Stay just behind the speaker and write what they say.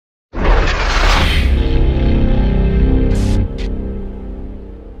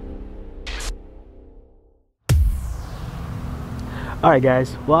Alright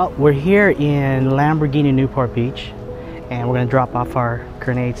guys, well, we're here in Lamborghini Newport Beach and we're going to drop off our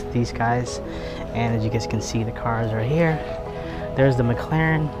grenades to these guys, and as you guys can see, the cars are here. There's the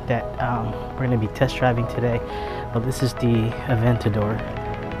Mclaren that we're going to be test driving today, but this is the Aventador.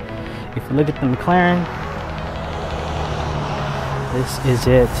 If you look at the Mclaren, this is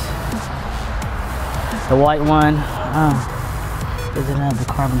it. The white one doesn't have the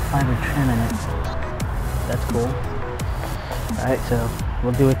carbon fiber trim in it. That's cool. Alright, so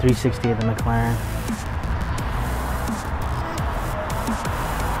we'll do a 360 of the Mclaren.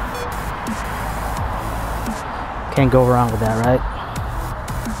 Can't go wrong with that, right?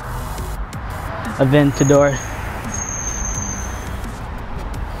 Aventador.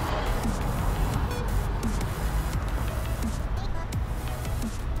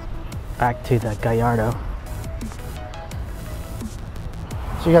 Back to the Gallardo.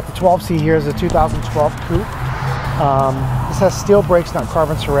 So you got the 12C here is a 2012 coupe. This has steel brakes, not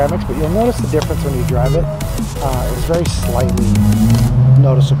carbon ceramics, but you'll notice the difference when you drive it. It's very slightly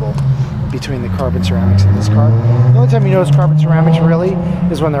noticeable between the carbon ceramics in this car. The only time you notice carbon ceramics really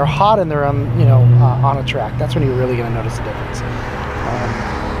is when they're hot and they're on a track. That's when you're really going to notice the difference.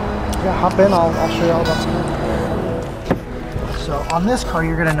 Yeah, hop in. I'll show you all about it. So on this car,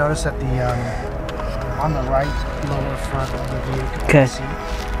 you're going to notice that on the right lower front of the vehicle, okay,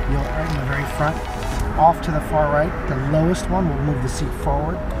 right in the very front, off to the far right, the lowest one will move the seat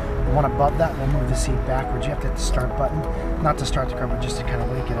forward. The one above that will move the seat backwards. You have to hit the start button, not to start the car, but just to kind of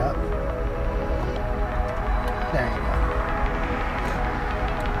wake it up. There you go.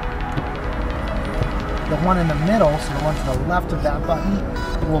 The one in the middle, so the one to the left of that button,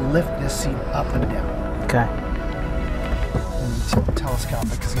 will lift this seat up and down. Okay. And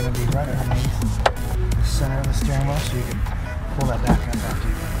telescopic is going to be right underneath the center of the steering wheel, so you can pull that back up after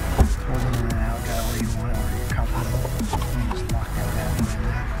you pull it in and out, got it where you want it, where you're comfortable. And just lock that down in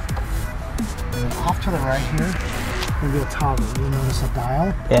there. And then off to the right here, there'll be a toggle. You'll notice a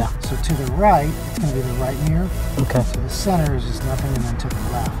dial. Yeah. So to the right, it's going to be the right mirror. Okay. So the center is just nothing, and then to the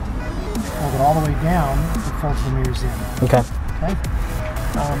left. Hold it all the way down, it folds the mirrors in. Okay. Okay.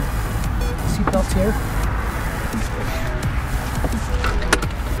 Seatbelts here.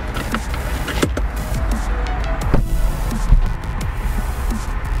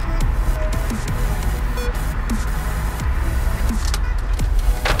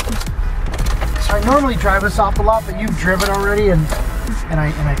 I normally drive this off a lot, but you've driven already, and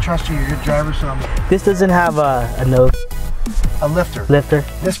I trust you're a good driver, so This doesn't have a nose. A lifter. Lifter.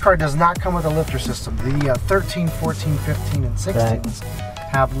 This car does not come with a lifter system. The 13, 14, 15, and 16s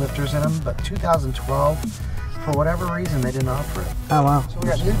have lifters in them, but 2012, for whatever reason, they didn't offer it. Oh wow. So we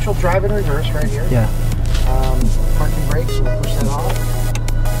got neutral drive and reverse right here. Yeah. Parking brakes, so we'll push that off.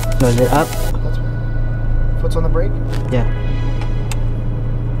 No, is it up? That's foot's on the brake. Yeah.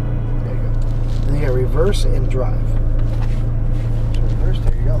 Then you got reverse and drive. So reverse,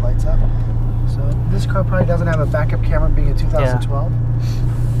 there you go, lights up. So this car probably doesn't have a backup camera, being a 2012.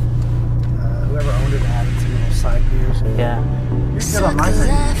 Whoever owned it added some little side views. Yeah. You're good on my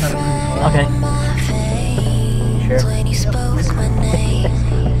side. Okay. Sure.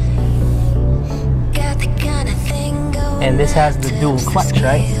 And this has the dual clutch,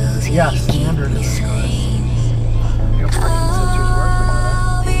 right? Yeah, standard in this car.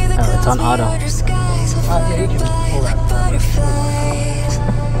 Oh, it's on auto. Yeah, you can pull that.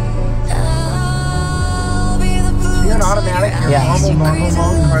 So you're an automatic, you're normal mode, the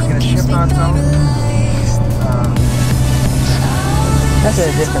car's going to shift on its own. That's a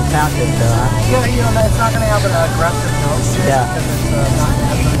different sound to it though, huh? Yeah, it's not going to have an aggressive note to it because it's not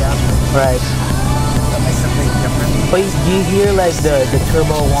naturally after. Right. That makes a big difference. But do you hear like the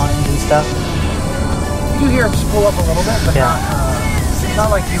turbo whines and stuff? You hear it spool up a little bit, but not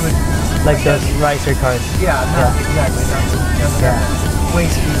like you would... Like those racer cars. Yeah, exactly. Way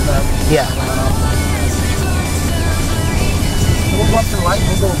speed up. Yeah. We'll go up to the right,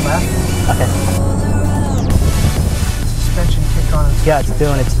 we'll go left. Okay. Suspension kick on. Yeah, it's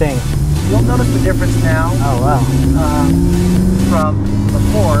doing its thing. You'll notice the difference now. Oh wow. From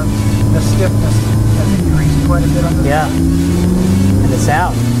before, the stiffness has increased quite a bit on this. Yeah. And the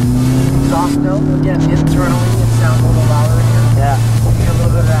sound. Exhaust note, again, internally it sounds a little louder in here. Yeah. You get a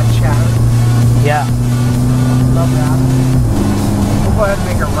little bit of that chatter. Yeah. Love that. We'll go ahead and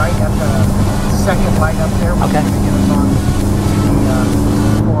make a right at the second light up there. Which is going to get us on the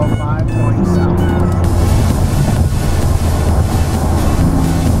 405 going south.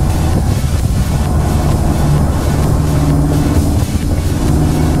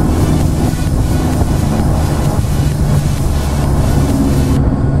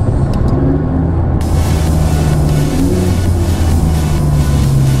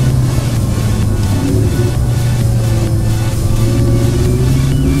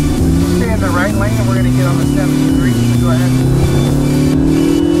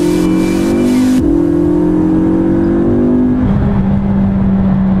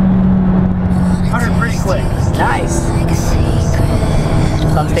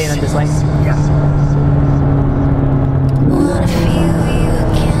 I'm staying in this lane. Yes.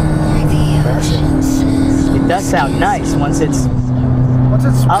 It does sound nice once it's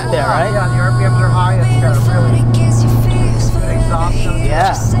up there, right? Yeah, the RPMs are high. It's got a really good exhaust.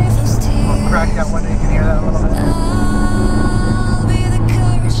 Yeah. I'll crack that window. You can hear that a little bit.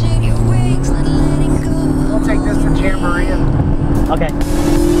 We'll take this to Jamboree. Okay.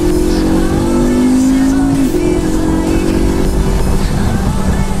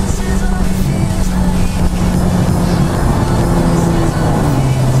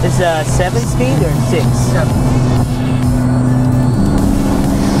 Is 7-speed or 6? 7.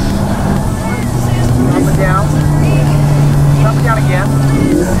 Drop it down. Drop it down again.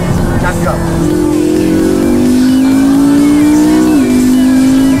 Now go.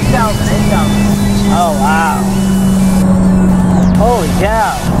 8,000. Oh wow. Holy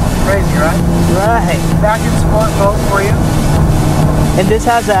cow. Crazy, right? Right. Back in sport mode for you. And this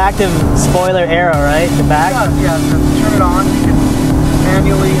has an active spoiler arrow, right? The back? It does, yeah. So turn it on. You can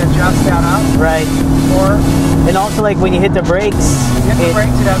manually adjust that up. Right. Or And also like when you hit the brakes. hit the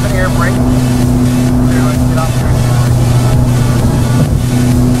brakes, it has an air brake. There, let's get off there.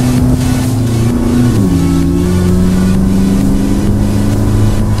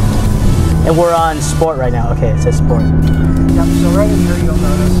 And we're on sport right now. Okay, it says sport. Yep, so right in here you'll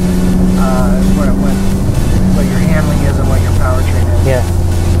notice what your handling is and what your powertrain is. Yeah.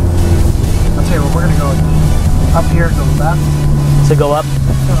 I'll tell you what, we're going to go up here, go left. So go up.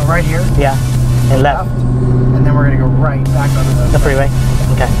 No, right here. Yeah. And left. And then we're going to go right back onto The freeway.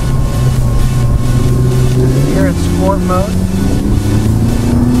 Okay. Here in sport mode.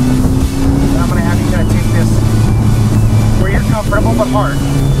 And I'm going to have you kind of take this where you're comfortable but hard.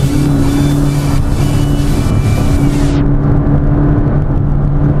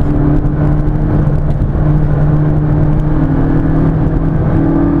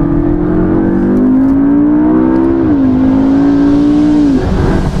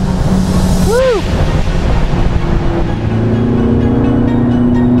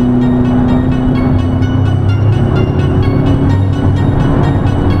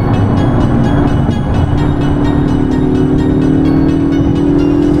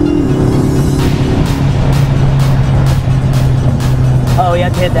 Oh, you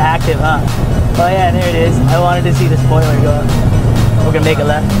have to hit the active, huh? Oh yeah, there it is. I wanted to see the spoiler go up. We're gonna make a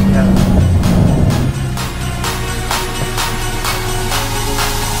left. Yeah.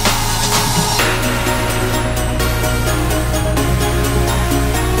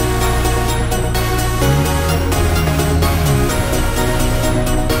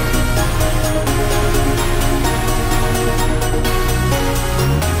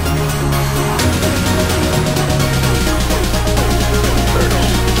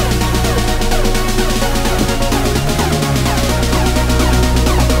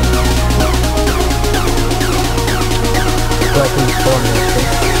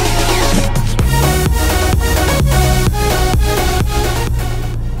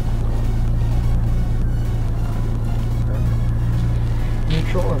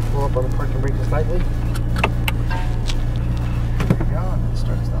 Neutral and pull up on the parking brake slightly. There you go, and it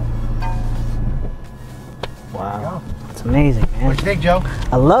starts down. Wow. It's amazing, man. What do you think, Joe?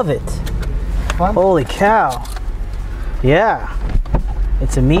 I love it. Fun? Holy cow. Yeah.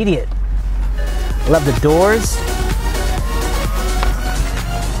 It's immediate. I love the doors.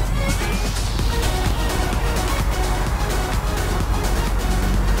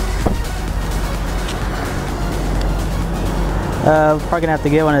 We're probably gonna have to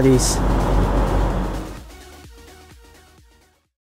get one of these.